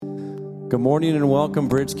Good morning and welcome,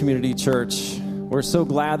 Bridge Community Church. We're so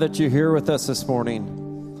glad that you're here with us this morning.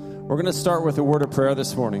 We're going to start with a word of prayer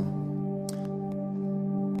this morning.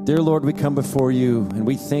 Dear Lord, we come before you and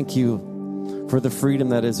we thank you for the freedom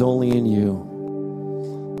that is only in you.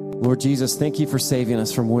 Lord Jesus, thank you for saving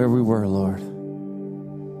us from where we were, Lord.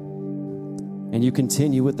 And you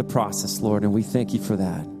continue with the process, Lord, and we thank you for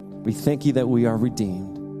that. We thank you that we are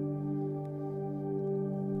redeemed.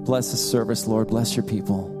 Bless this service, Lord. Bless your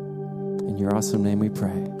people. In your awesome name we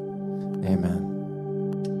pray. Amen.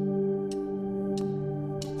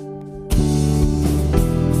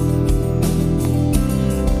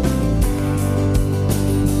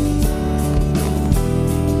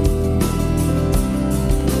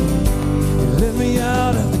 You led me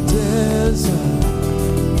out of the desert,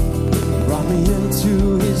 brought me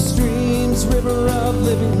into his streams, river of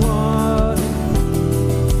living water,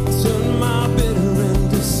 turned my bitter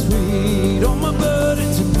into sweet, all my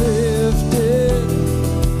burdens to lifted,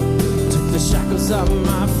 took the shackles off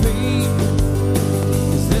my feet,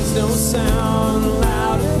 'cause there's no sound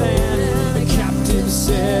louder than a captive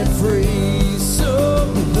set free. So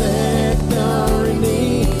let the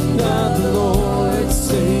redeemed of the Lord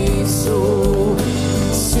say so.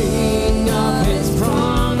 Sing of his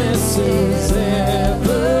promises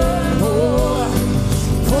evermore.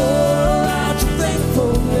 Pour out your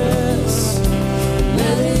thankfulness,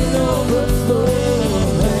 let it overflow.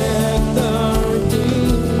 Let the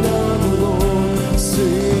redeemed of the Lord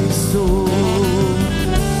say so.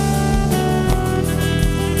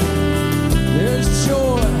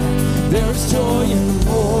 There's joy in the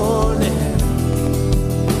morning,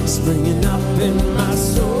 springing up in my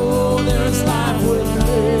soul. There's life worth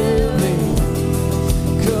living,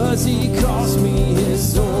 'cause he calls me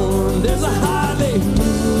his own. There's a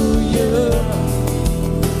hallelujah,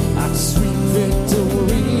 a sweet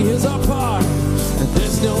victory is our part. And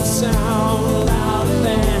there's no sound louder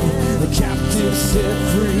than the captive set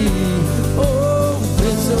free. Oh,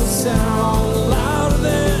 there's no sound louder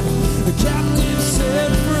than the captive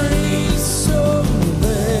set free. So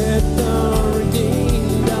let the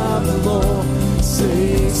redeemed of the Lord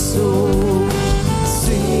say so.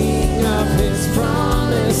 Sing of his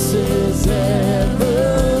promises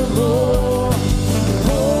evermore.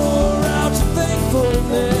 Pour out your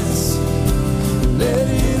thankfulness, let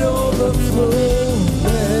it overflow.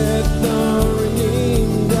 Let the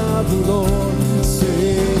redeemed of the Lord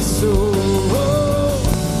say so.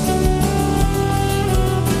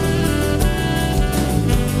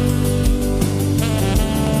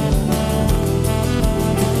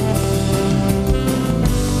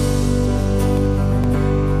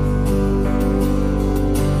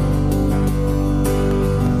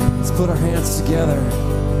 Put our hands together.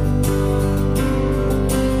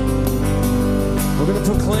 We're going to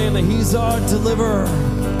proclaim that he's our deliverer,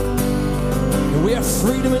 and we have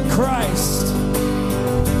freedom in Christ.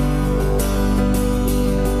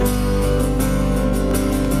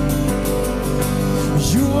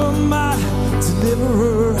 You are my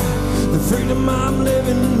deliverer, the freedom I'm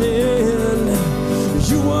living in.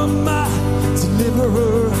 You are my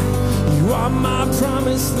deliverer, you are my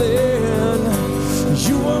promised land.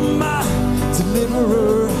 You are my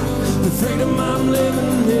deliverer, the freedom I'm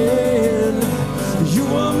living in. You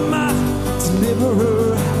are my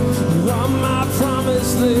deliverer, you are my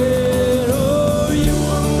promised land. Oh, you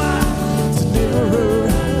are my deliverer,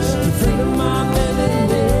 the freedom I'm living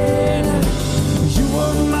in. You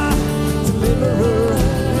are my deliverer,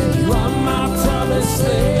 you are my promised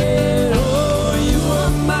land. Oh, you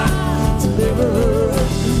are my deliverer,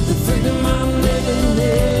 the freedom I'm living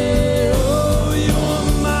in.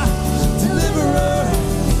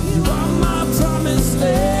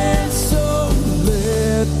 So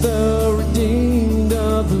let the redeemed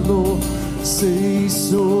of the Lord say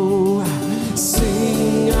so.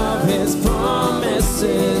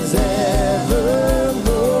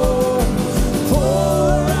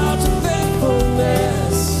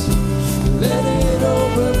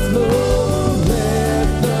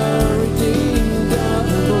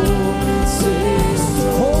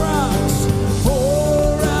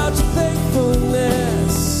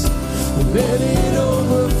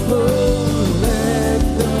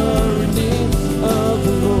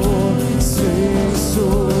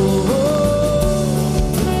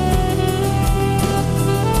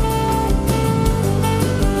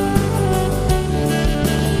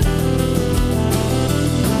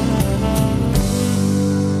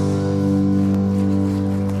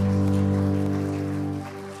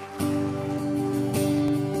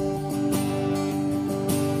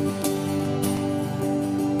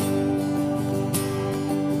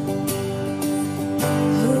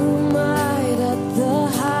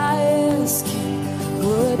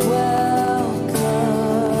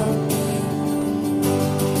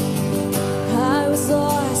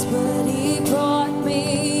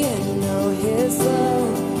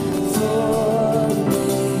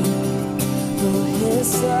 for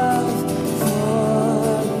his love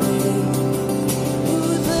for me. Who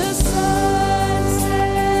the Son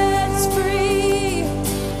sets free,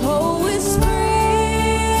 oh, is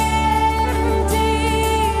free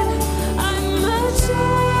indeed. I'm a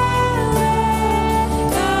child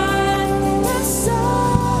of God, the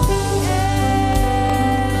Son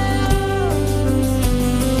am.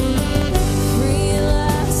 Free at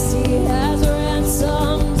last, he has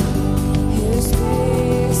ransomed his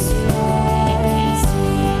grace was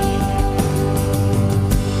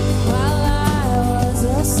while I was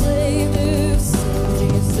a slave to sin,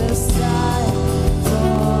 Jesus died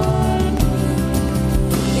for me.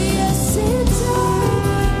 Yes, he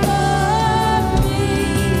died for me.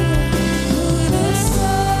 Who the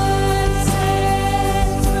Son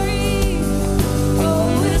sets free,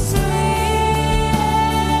 oh, is free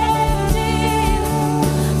indeed.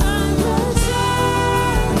 I'm a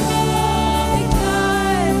child of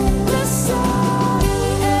God, the Son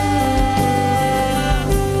am.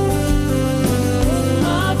 In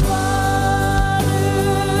my Father's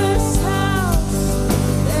house,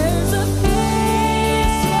 there's a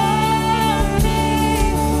place for me.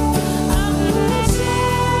 I'm a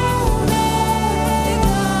child of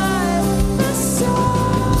God, the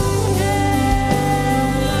Son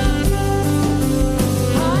am.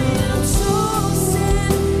 I am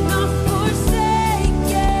chosen, not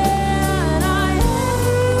forsaken. I am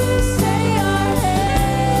who you say I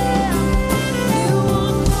am. You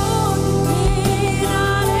won't hold me,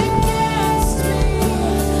 not against me.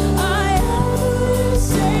 I am who you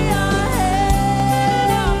say I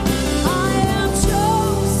am. I am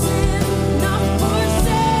chosen, not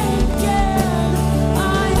forsaken. I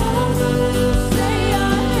am who you say I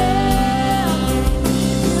am.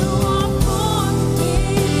 You won't hold me,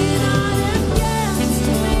 not against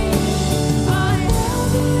me. I am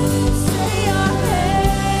who you say I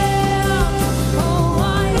am. Oh,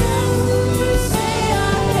 I am who you say I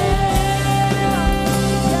am.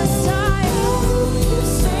 Yes, I am who you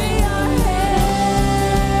say I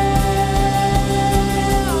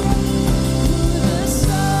am. Who the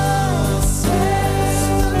Son sets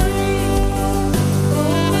free,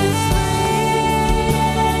 oh, is free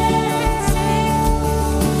indeed.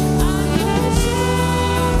 I'm a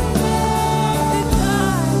child of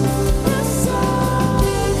God, the Son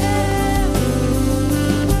am.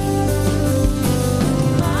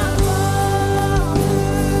 In my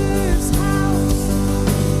Father's house,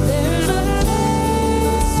 there's a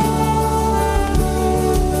place for me.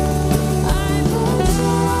 I'm a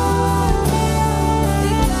child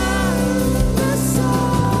of God, the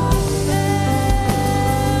Son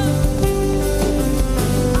am.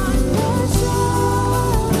 I'm a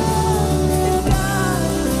child of God,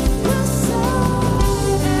 the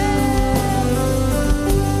Son am.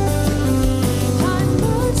 I'm a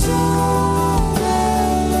child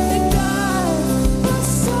of God, the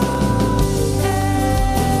Son am.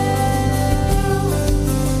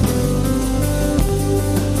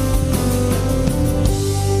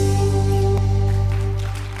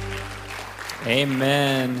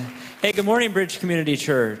 Amen. Hey, good morning, Bridge Community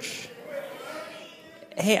Church.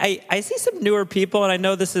 Hey, I see some newer people, and I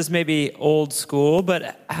know this is maybe old school,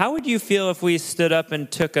 but how would you feel if we stood up and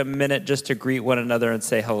took a minute just to greet one another and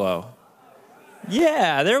say hello?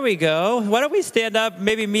 Yeah, there we go. Why don't we stand up,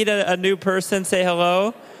 maybe meet a new person, say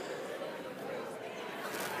hello?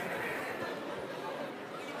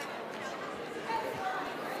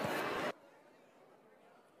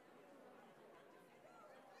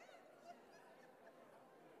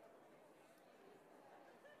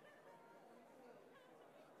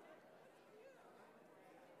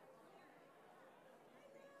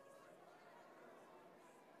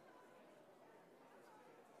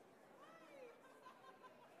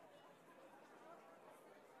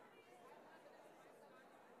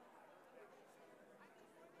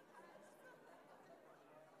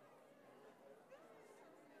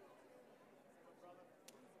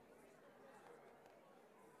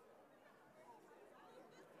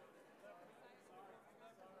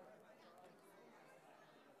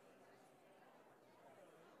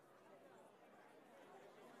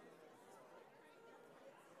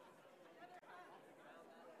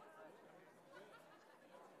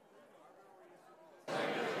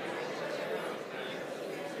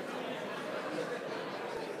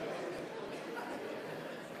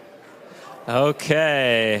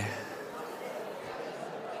 Okay.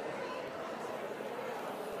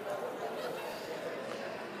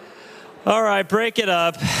 All right, break it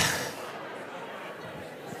up.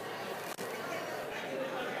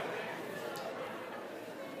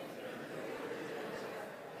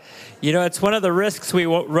 You know, it's one of the risks we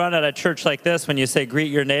run at a church like this when you say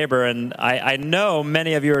greet your neighbor. And I know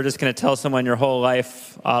many of you are just going to tell someone your whole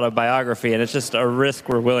life autobiography, and it's just a risk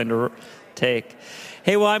we're willing to take.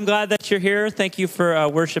 Hey, well, I'm glad that you're here. Thank you for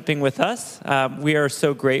worshiping with us. We are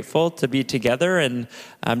so grateful to be together and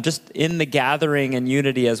just in the gathering and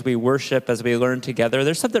unity as we worship, as we learn together.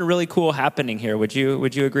 There's something really cool happening here. Would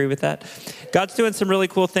you agree with that? God's doing some really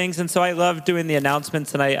cool things, and so I love doing the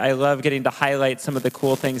announcements, and I love getting to highlight some of the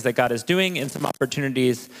cool things that God is doing and some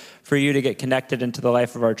opportunities for you to get connected into the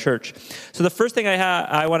life of our church. So the first thing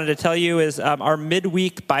I wanted to tell you is our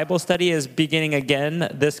midweek Bible study is beginning again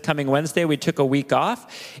this coming Wednesday. We took a week off.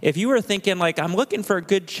 If you were thinking, like, I'm looking for a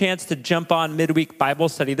good chance to jump on midweek Bible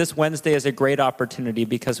study, this Wednesday is a great opportunity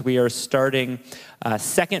because we are starting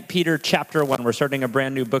 2 Peter chapter 1. We're starting a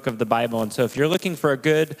brand new book of the Bible. And so if you're looking for a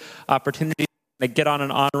good opportunity to get on an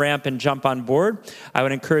on-ramp and jump on board, I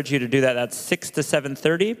would encourage you to do that. That's 6 to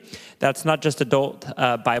 7:30. That's not just adult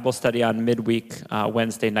Bible study on midweek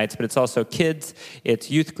Wednesday nights, but it's also kids, it's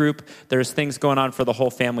youth group. There's things going on for the whole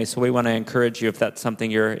family, so we want to encourage you, if that's something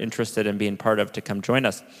you're interested in being part of, to come join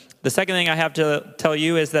us. The second thing I have to tell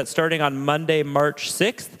you is that starting on Monday, March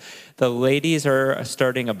 6th, the ladies are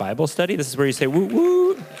starting a Bible study. This is where you say, woo,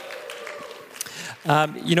 woo.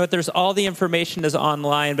 You know what, there's all the information is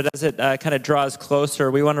online, but as it kind of draws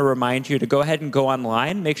closer, we want to remind you to go ahead and go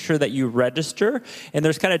online, make sure that you register. And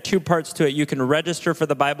there's kind of two parts to it. You can register for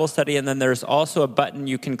the Bible study, and then there's also a button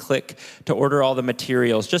you can click to order all the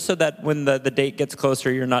materials, just so that when the date gets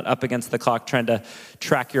closer, you're not up against the clock trying to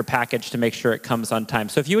track your package to make sure it comes on time.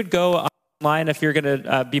 So if you would go online, if you're going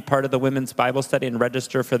to be part of the women's Bible study and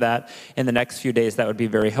register for that in the next few days, that would be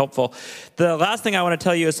very helpful. The last thing I want to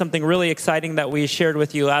tell you is something really exciting that we shared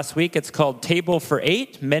with you last week. It's called Table for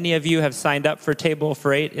 8. Many of you have signed up for Table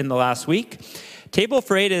for 8 in the last week. Table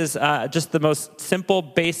for 8 is just the most simple,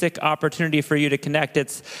 basic opportunity for you to connect.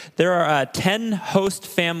 There are 10 host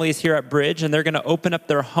families here at Bridge, and they're going to open up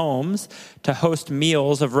their homes to host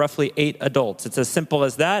meals of roughly 8 adults. It's as simple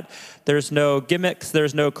as that. There's no gimmicks,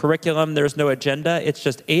 there's no curriculum, there's no agenda. It's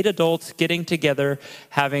just 8 adults getting together,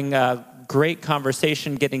 having great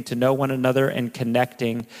conversation, getting to know one another, and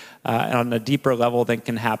connecting on a deeper level than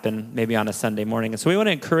can happen maybe on a Sunday morning. And so we want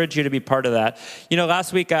to encourage you to be part of that. You know,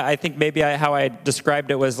 last week, I think maybe how I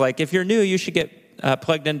described it was like, if you're new, you should get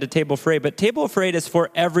plugged into Table for 8. But Table for 8 is for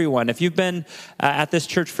everyone. If you've been at this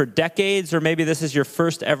church for decades, or maybe this is your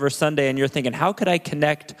first ever Sunday, and you're thinking, how could I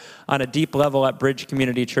connect on a deep level at Bridge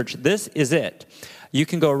Community Church? This is it. You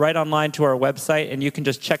can go right online to our website, and you can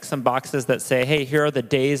just check some boxes that say, hey, here are the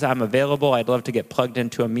days I'm available. I'd love to get plugged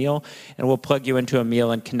into a meal, and we'll plug you into a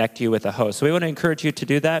meal and connect you with a host. So we want to encourage you to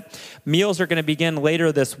do that. Meals are going to begin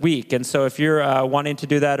later this week, and so if you're wanting to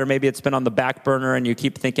do that, or maybe it's been on the back burner and you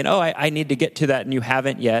keep thinking, oh, I need to get to that, and you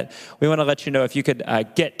haven't yet, we want to let you know if you could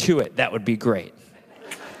get to it, that would be great.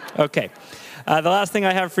 Okay. The last thing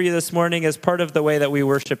I have for you this morning is part of the way that we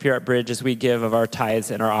worship here at Bridge is we give of our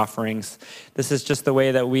tithes and our offerings. This is just the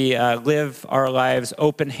way that we live our lives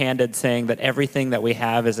open-handed, saying that everything that we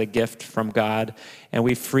have is a gift from God, and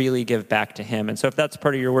we freely give back to Him. And so if that's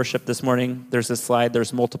part of your worship this morning, there's a slide.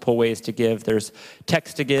 There's multiple ways to give. There's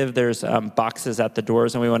text to give. There's boxes at the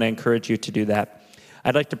doors, and we want to encourage you to do that.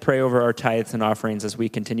 I'd like to pray over our tithes and offerings as we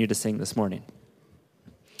continue to sing this morning.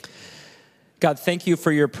 God, thank you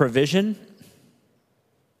for your provision.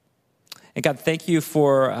 And God, thank you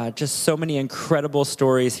for just so many incredible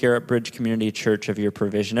stories here at Bridge Community Church of your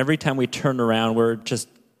provision. Every time we turn around, we're just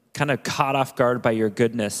kind of caught off guard by your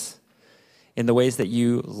goodness in the ways that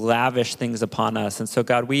you lavish things upon us. And so,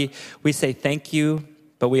 God, we say thank you,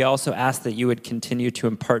 but we also ask that you would continue to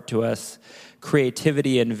impart to us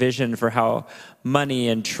creativity and vision for how money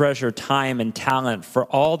and treasure, time and talent, for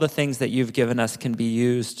all the things that you've given us can be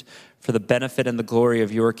used for the benefit and the glory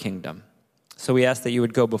of your kingdom. So we ask that you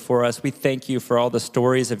would go before us. We thank you for all the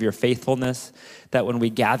stories of your faithfulness, that when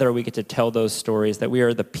we gather, we get to tell those stories, that we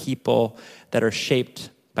are the people that are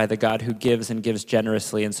shaped by the God who gives and gives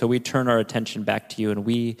generously. And so we turn our attention back to you and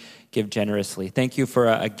we give generously. Thank you for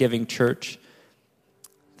a giving church.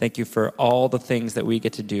 Thank you for all the things that we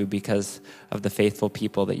get to do because of the faithful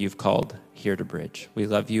people that you've called here to Bridge. We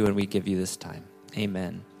love you and we give you this time.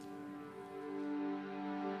 Amen.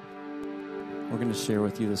 We're going to share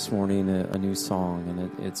with you this morning a new song,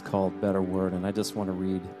 and it's called Better Word. And I just want to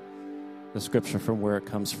read the scripture from where it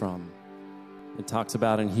comes from. It talks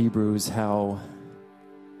about in Hebrews how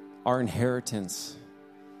our inheritance,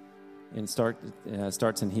 and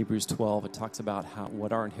starts in Hebrews 12. It talks about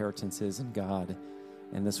what our inheritance is in God.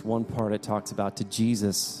 And this one part, it talks about to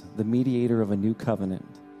Jesus, the mediator of a new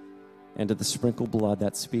covenant, and to the sprinkled blood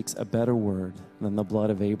that speaks a better word than the blood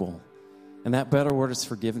of Abel. And that better word is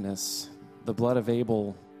forgiveness. The blood of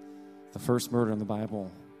Abel, the first murder in the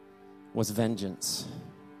Bible, was vengeance.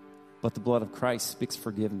 But the blood of Christ speaks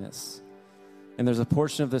forgiveness. And there's a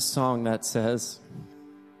portion of this song that says,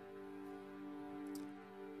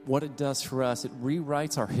 what it does for us, it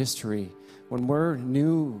rewrites our history. When we're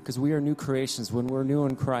new, because we are new creations, when we're new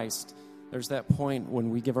in Christ, there's that point when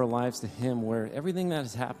we give our lives to Him where everything that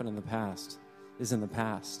has happened in the past is in the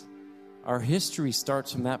past. Our history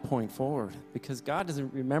starts from that point forward because God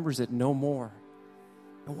remembers it no more.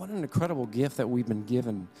 And what an incredible gift that we've been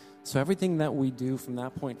given. So everything that we do from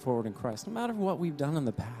that point forward in Christ, no matter what we've done in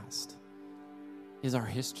the past, is our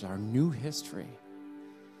history, our new history.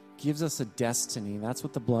 Gives us a destiny. That's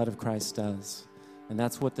what the blood of Christ does. And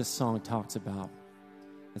that's what this song talks about.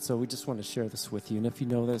 And so we just want to share this with you. And if you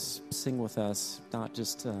know this, sing with us, not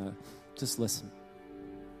just listen.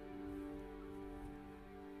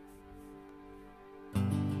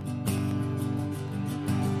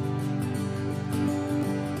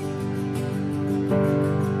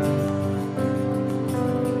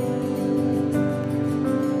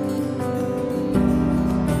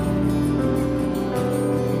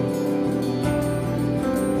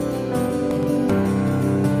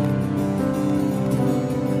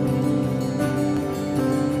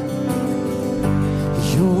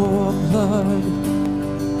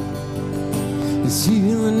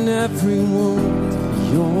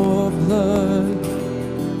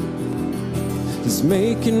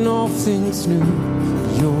 Making all things new.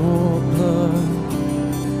 Your blood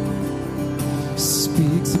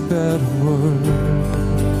speaks a better word.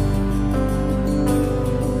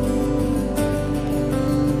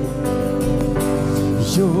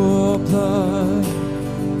 Your blood,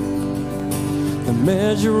 the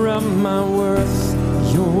measure of my worth.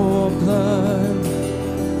 Your blood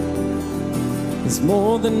is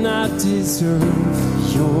more than I deserve.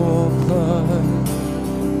 Your blood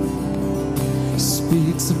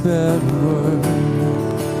speaks a better word,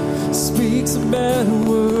 speaks a better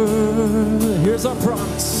word. Here's our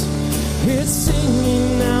promise. It's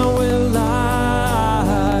singing now alive.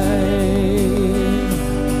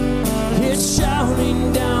 It's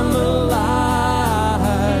shouting down the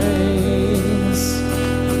lies.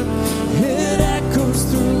 It echoes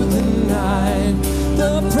through the night.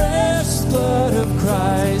 The precious blood of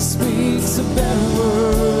Christ speaks a better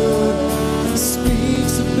word,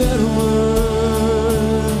 speaks a better word.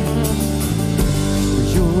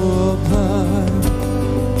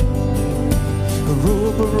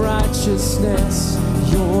 Of righteousness,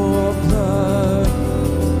 your blood,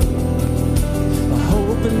 a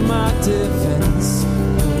hope in my defense,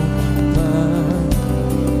 your blood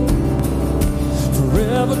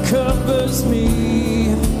forever covers me,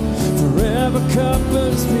 forever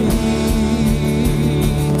covers me.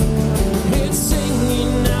 It's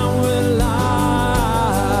singing now alive.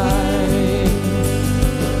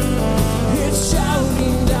 It's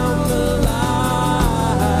shouting down the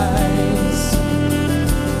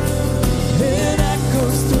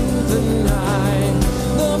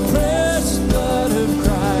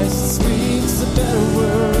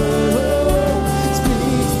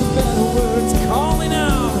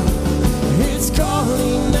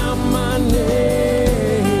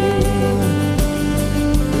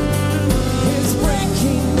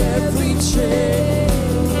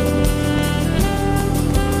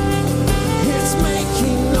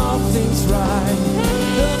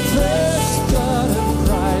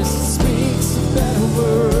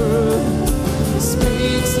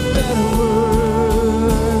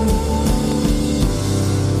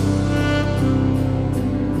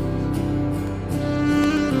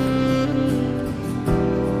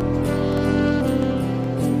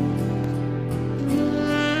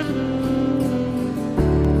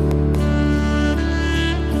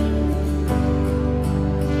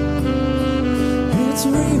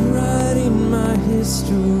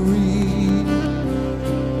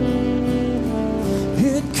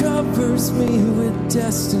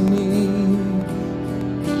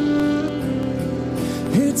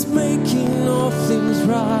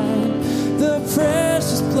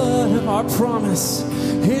promise.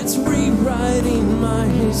 It's rewriting my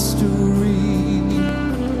history.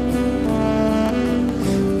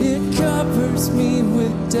 It covers me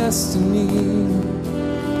with destiny.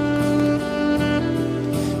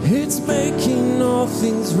 It's making all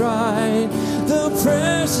things right. The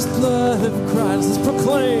precious blood of Christ. Let's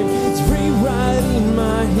proclaim. It's rewriting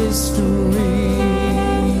my history.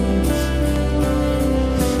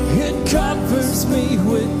 It covers me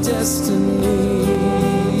with destiny.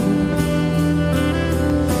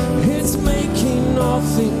 Making all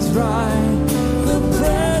things right, the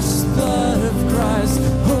precious blood of Christ.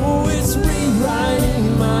 Oh, it's real.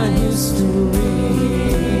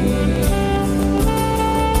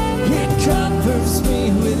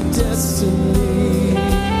 destiny.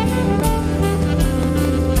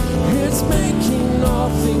 It's making all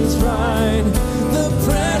things right. The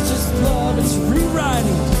precious blood, it's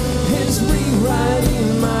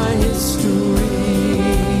rewriting my history.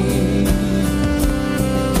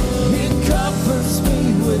 It covers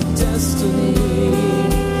me with destiny.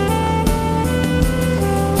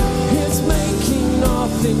 It's making all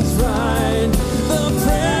things right. The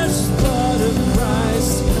precious blood of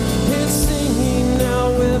Christ, it's singing now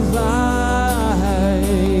with life.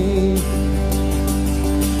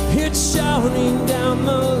 It's shouting down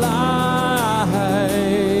the lies.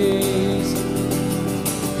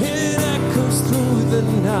 It echoes through the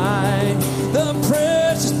night. The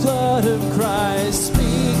precious blood of Christ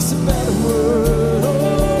speaks a better word.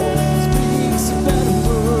 Oh, speaks a better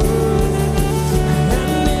word.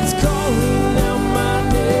 And it's calling out my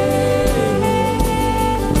name.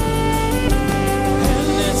 And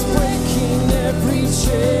it's breaking every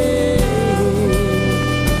chain.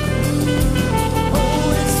 Oh,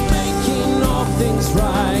 it's making all things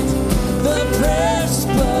right. The precious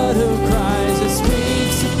blood of Christ, it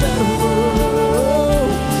speaks a better word.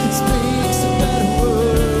 It speaks a better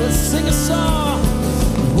word. Let's sing a song.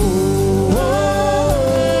 Oh, oh,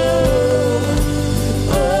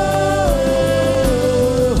 oh,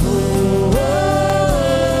 oh, oh,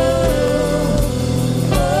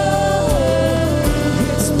 oh.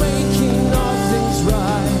 It's making all things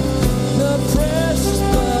right. The precious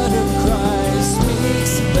blood of Christ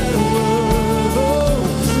speaks a better word. Oh,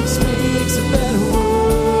 speaks a better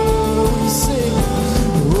word. We sing.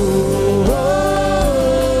 Oh, oh,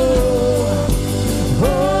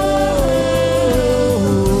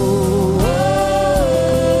 oh,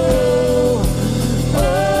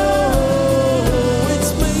 oh.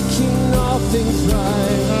 It's making all things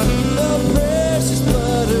right. The precious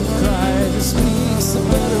blood of Christ speaks a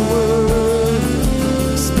better word.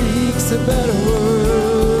 Speaks a better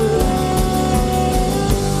word.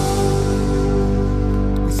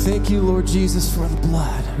 We thank you, Lord Jesus, for the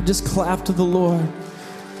blood. Just clap to the Lord.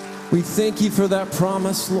 We thank you for that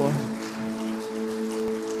promise, Lord.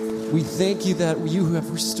 We thank you that you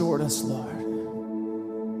have restored us, Lord.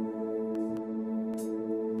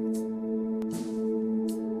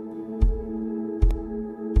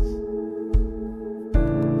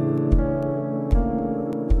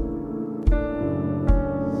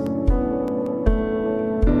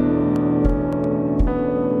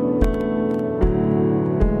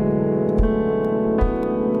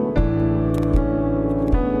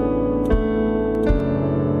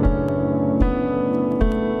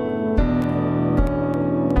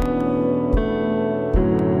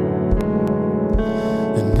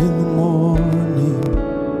 And in the morning,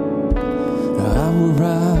 I will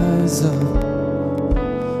rise up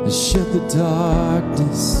and shed the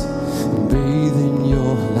darkness and bathe in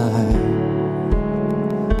your light.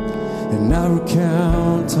 And I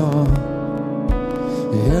recount all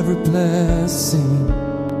every blessing,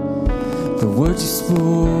 the words you've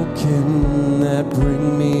spoken that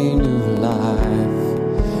bring me new life.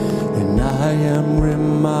 And I am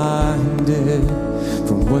reminded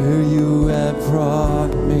from where you have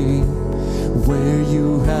brought me, where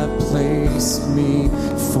you have placed me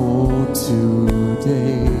for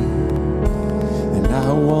today. And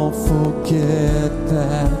I won't forget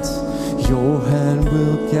that your hand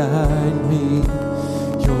will guide me,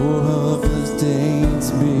 your love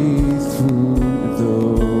sustains me through the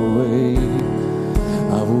way.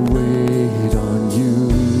 I will wait on you,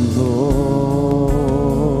 Lord.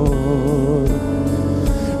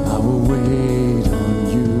 I will wait on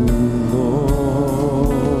you,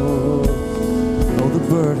 Lord. Oh,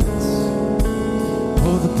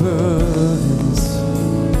 the burdens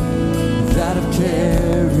that I've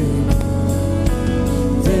carried,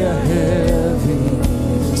 they are heavy,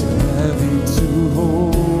 too heavy to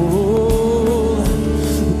hold.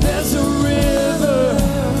 There's a river,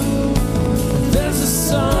 there's a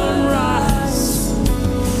sunrise,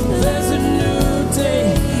 there's a new day,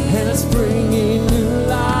 and it's bringing new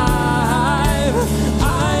life.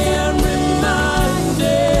 I am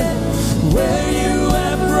reminded where you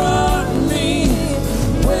have brought me,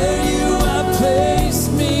 where you have placed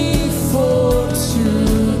me for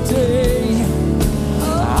today.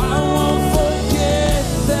 I won't forget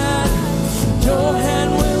that your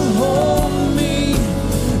hand will hold me,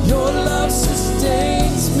 your love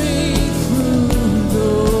sustains me through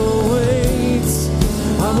the waits.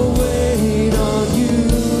 I will wait on you,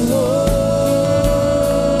 Lord.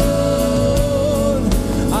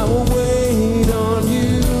 I will wait on you,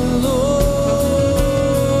 Lord.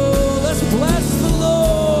 Let's bless the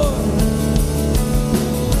Lord.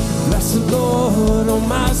 Bless the Lord, oh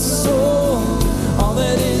my soul. All all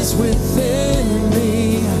that is within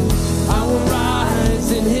me. I will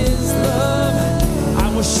rise in his love.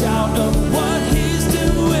 I will shout of what he's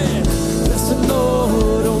doing. Bless the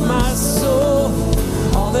Lord, oh my soul,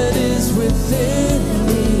 all that is within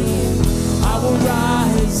me. I will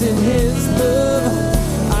rise in his love.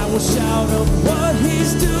 I will shout of what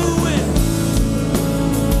he's doing.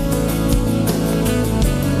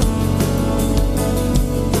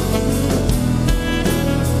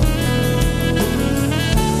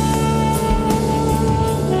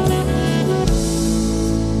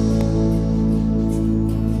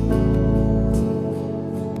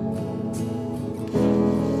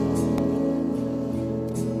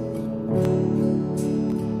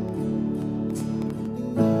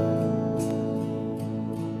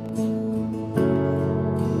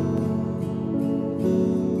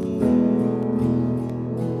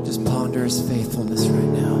 His faithfulness right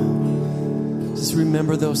now. Just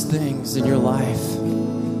remember those things in your life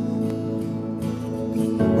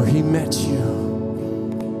where he met you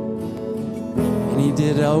and he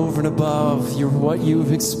did over and above what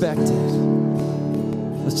you've expected.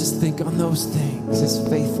 Let's just think on those things, his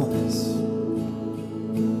faithfulness.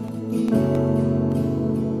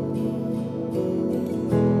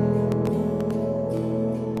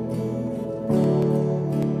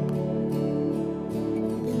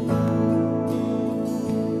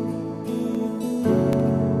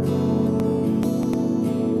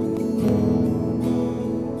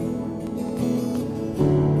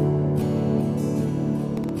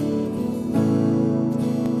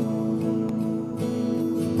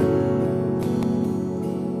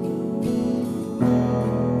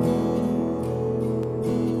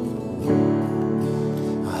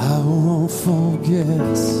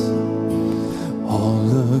 Forget all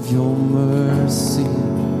of your mercy,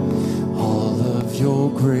 all of your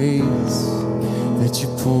grace that you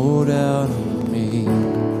poured out on me.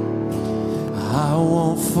 I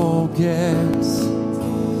won't forget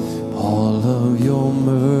all of your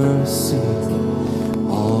mercy,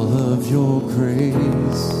 all of your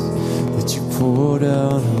grace that you poured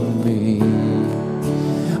out on me.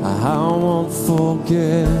 I won't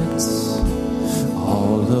forget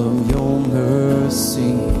all of your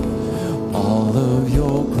mercy, all of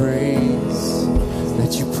your grace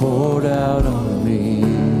that you poured out on me.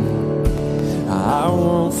 I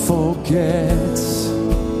won't forget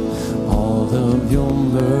all of your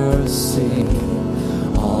mercy,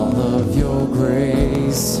 all of your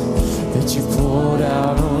grace that you poured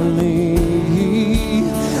out on me.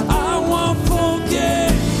 I won't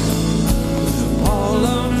forget all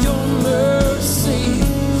of your mercy,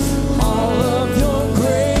 all of your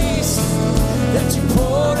grace that you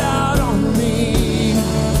poured out on me.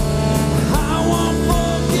 I won't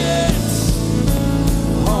forget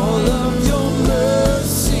all of your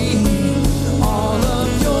mercy, all of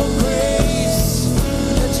your grace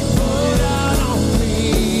that you poured out on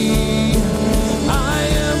me. I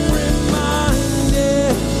am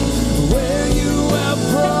reminded where you have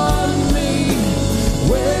brought me,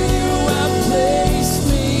 where you have placed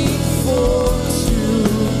me for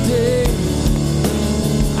today.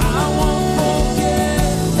 I won't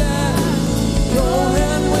forget that your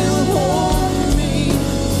hand will hold me,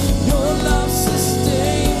 your love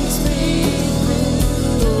sustains me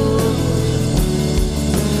through.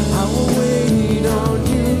 I will wait on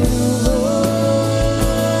you, Lord.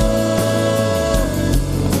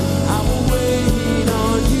 I will wait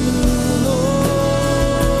on you,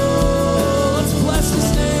 Lord. Let's bless his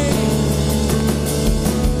name.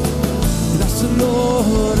 Bless the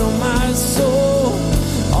Lord, oh my soul,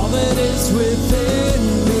 all that is within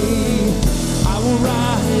me. I will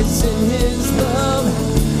rise in his love.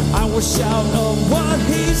 I will shout of what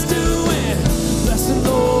he's doing. Bless the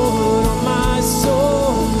Lord, oh my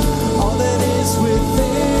soul, all that is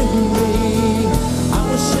within me. I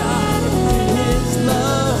will shout in his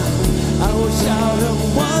love. I will shout of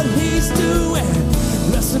what he's doing.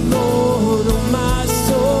 Bless the Lord, oh my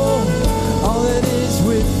soul, all that is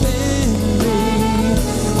within me.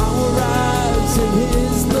 I will rise in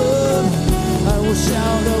his love. I will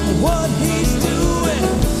shout of what he's doing.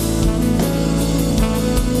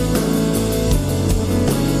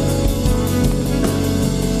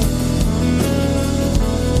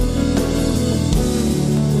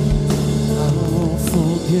 I won't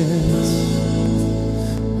forget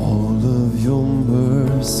all of your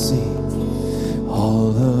mercy,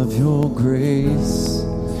 all of your grace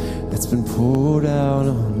that's been poured out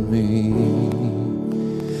on me.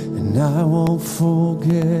 And I won't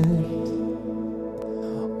forget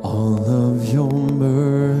all of your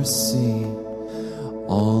mercy,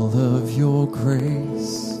 all of your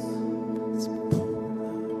grace that's been poured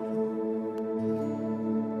out.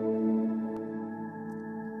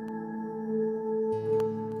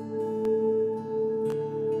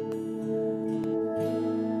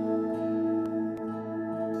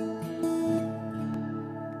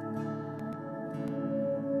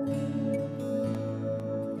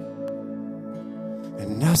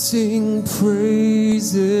 I sing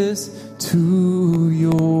praises to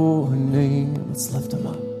your name. Let's lift them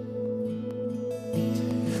up.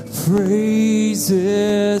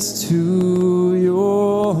 Praises to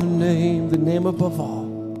your name, the name above all.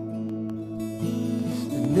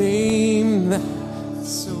 The name that's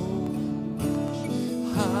so much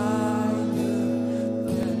higher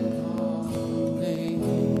than all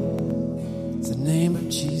names. It's the name of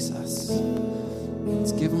Jesus.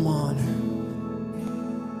 Let's give him honor.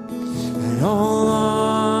 And all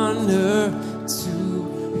honor to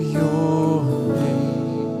your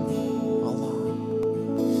name.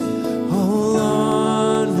 All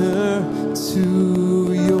honor to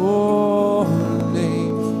your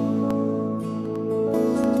name.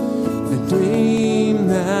 The name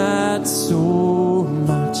that's so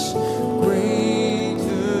much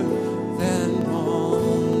greater than all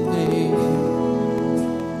names.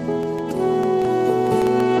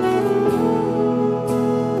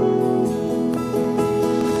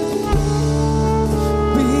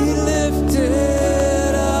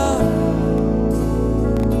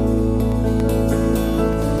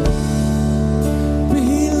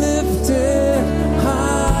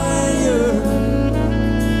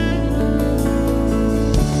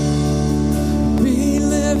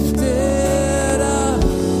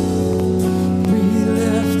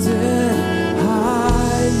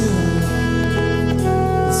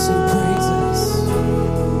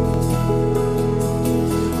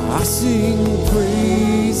 Sing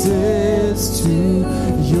praises to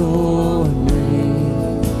your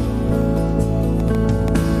name.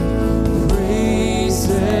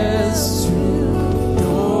 Praises to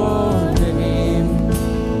your name.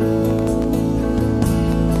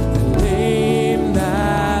 The name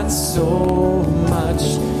that's so much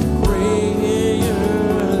greater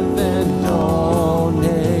than all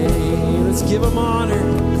names. Let's give him honor.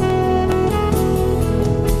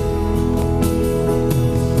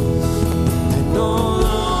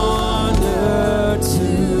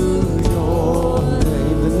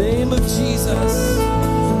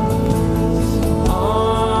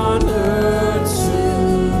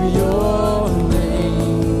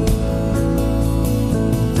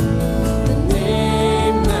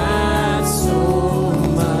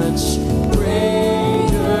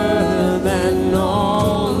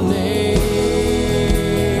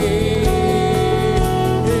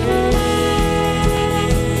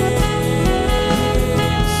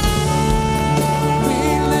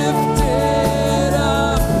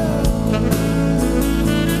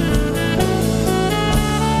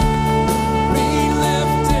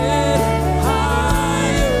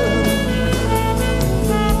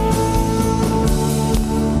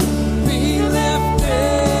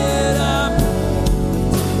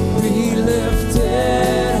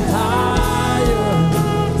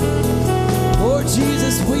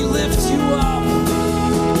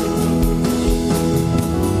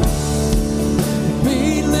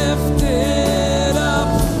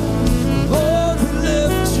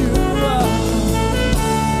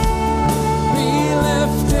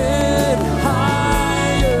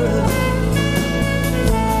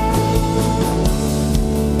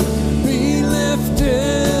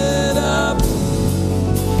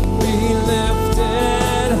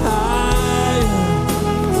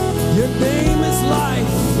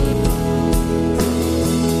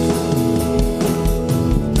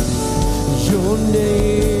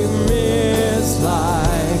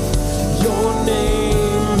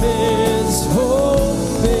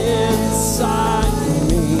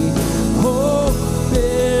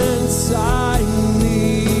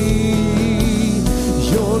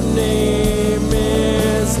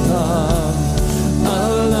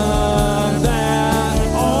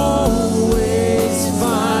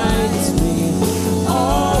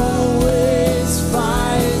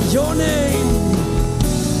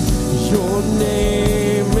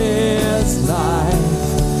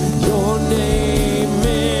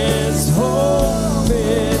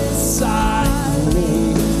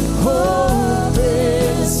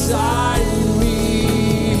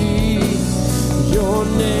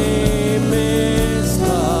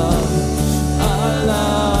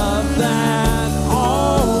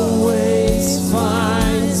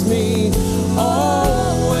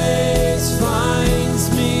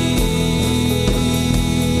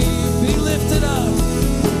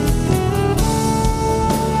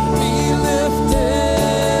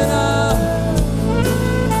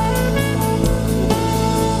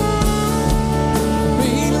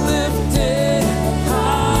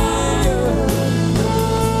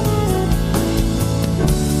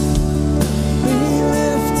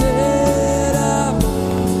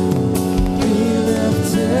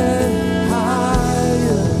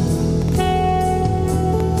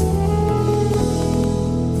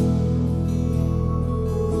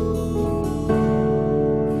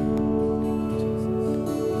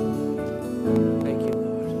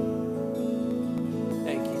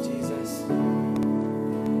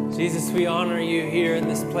 we honor you here in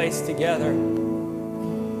this place together.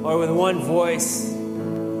 Lord, with one voice,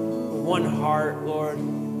 with one heart, Lord,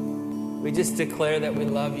 we just declare that we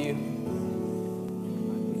love you.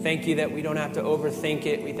 We thank you that we don't have to overthink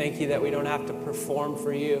it. We thank you that we don't have to perform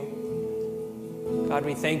for you. God,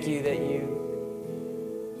 we thank you that you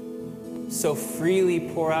so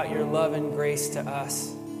freely pour out your love and grace to us.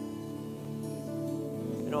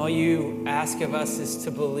 And all you ask of us is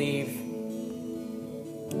to believe.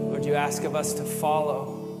 Lord, you ask of us to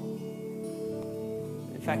follow.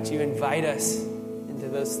 In fact, you invite us into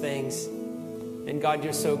those things. And God,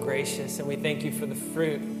 you're so gracious, and we thank you for the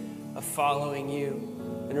fruit of following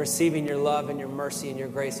you and receiving your love and your mercy and your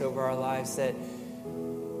grace over our lives, that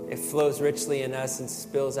it flows richly in us and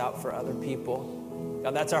spills out for other people.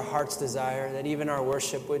 God, that's our heart's desire, that even our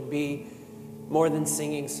worship would be more than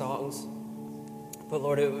singing songs, but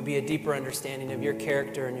Lord, it would be a deeper understanding of your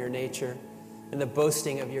character and your nature, and the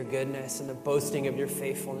boasting of your goodness and the boasting of your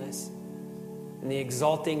faithfulness, and the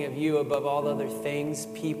exalting of you above all other things,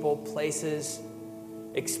 people, places,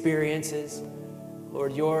 experiences.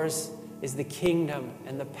 Lord, yours is the kingdom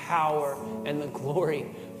and the power and the glory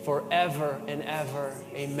forever and ever.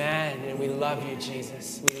 Amen. And we love you,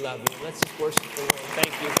 Jesus. We love you. Let's just worship the Lord.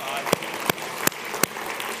 Thank you, God.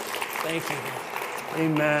 Thank you, God.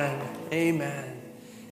 Amen. Amen.